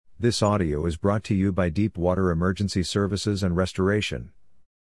This audio is brought to you by Deepwater Emergency Services and Restoration.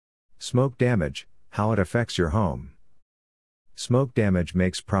 Smoke damage, how it affects your home. Smoke damage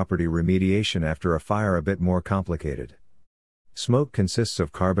makes property remediation after a fire a bit more complicated. Smoke consists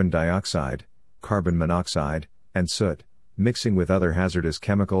of carbon dioxide, carbon monoxide, and soot, mixing with other hazardous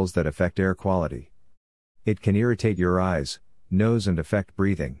chemicals that affect air quality. It can irritate your eyes, nose, and affect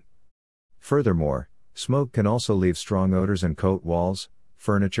breathing. Furthermore, smoke can also leave strong odors and coat walls,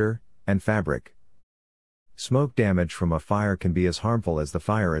 furniture, and fabric. Smoke damage from a fire can be as harmful as the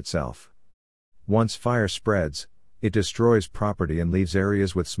fire itself. Once fire spreads, it destroys property and leaves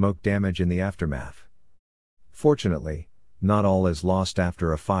areas with smoke damage in the aftermath. Fortunately, not all is lost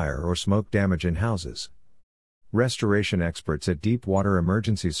after a fire or smoke damage in houses. Restoration experts at Deepwater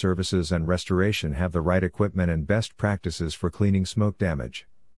Emergency Services and Restoration have the right equipment and best practices for cleaning smoke damage.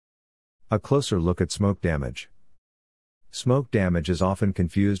 A closer look at smoke damage. Smoke damage is often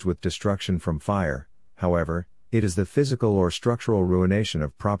confused with destruction from fire, however, it is the physical or structural ruination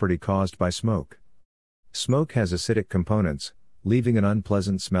of property caused by smoke. Smoke has acidic components, leaving an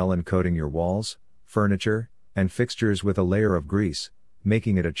unpleasant smell and coating your walls, furniture, and fixtures with a layer of grease,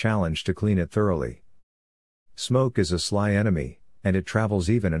 making it a challenge to clean it thoroughly. Smoke is a sly enemy, and it travels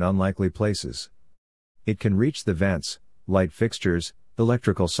even in unlikely places. It can reach the vents, light fixtures,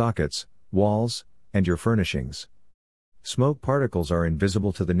 electrical sockets, walls, and your furnishings. Smoke particles are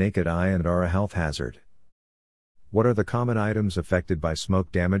invisible to the naked eye and are a health hazard. What are the common items affected by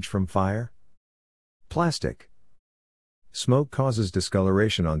smoke damage from fire? Plastic. Smoke causes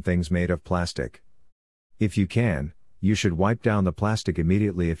discoloration on things made of plastic. If you can, you should wipe down the plastic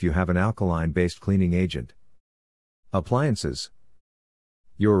immediately if you have an alkaline-based cleaning agent. Appliances.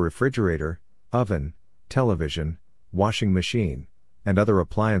 Your refrigerator, oven, television, washing machine, and other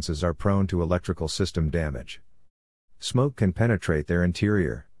appliances are prone to electrical system damage. Smoke can penetrate their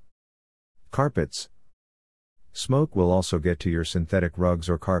interior. Carpets. Smoke will also get to your synthetic rugs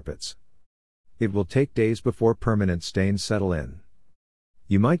or carpets. It will take days before permanent stains settle in.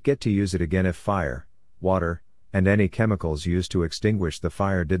 You might get to use it again if fire, water, and any chemicals used to extinguish the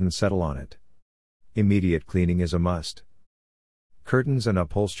fire didn't settle on it. Immediate cleaning is a must. Curtains and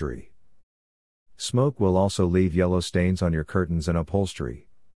upholstery. Smoke will also leave yellow stains on your curtains and upholstery.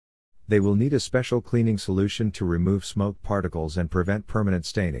 They will need a special cleaning solution to remove smoke particles and prevent permanent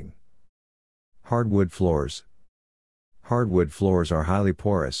staining. Hardwood floors. Hardwood floors are highly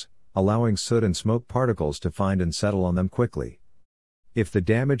porous, allowing soot and smoke particles to find and settle on them quickly. If the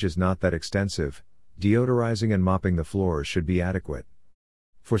damage is not that extensive, deodorizing and mopping the floors should be adequate.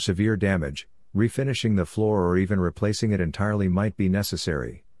 For severe damage, refinishing the floor or even replacing it entirely might be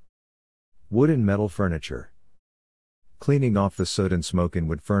necessary. Wood and metal furniture. Cleaning off the soot and smoke in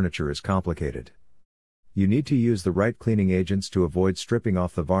wood furniture is complicated. You need to use the right cleaning agents to avoid stripping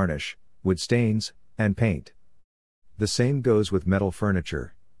off the varnish, wood stains, and paint. The same goes with metal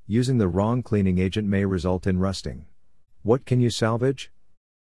furniture. Using the wrong cleaning agent may result in rusting. What can you salvage?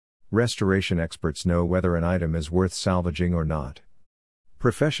 Restoration experts know whether an item is worth salvaging or not.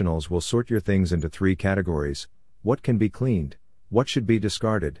 Professionals will sort your things into 3 categories: what can be cleaned, what should be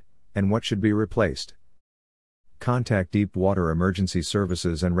discarded, and what should be replaced. Contact Deepwater Emergency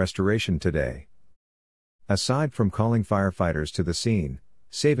Services and Restoration today. Aside from calling firefighters to the scene,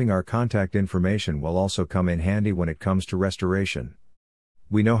 saving our contact information will also come in handy when it comes to restoration.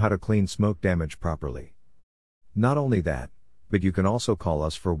 We know how to clean smoke damage properly. Not only that, but you can also call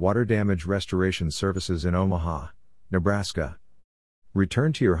us for water damage restoration services in Omaha, Nebraska.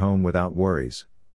 Return to your home without worries.